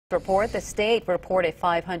Report, the state reported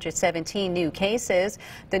 517 new cases.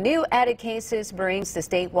 The new added cases brings the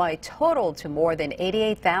statewide total to more than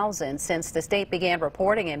 88,000 since the state began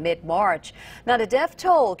reporting in mid-March. Now, the death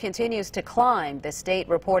toll continues to climb. The state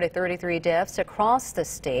reported 33 deaths across the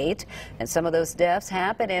state, and some of those deaths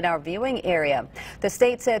happened in our viewing area. The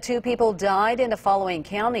state said 2 people died in the following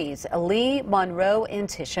counties: Lee, Monroe, and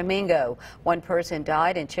Tishomingo. 1 person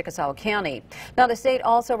died in Chickasaw County. Now, the state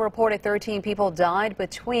also reported 13 people died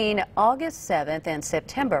between August 7th and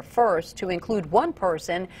September 1st, to include 1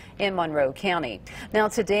 person in Monroe County. Now,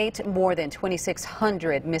 to date, more than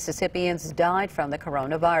 2,600 Mississippians died from the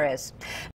coronavirus.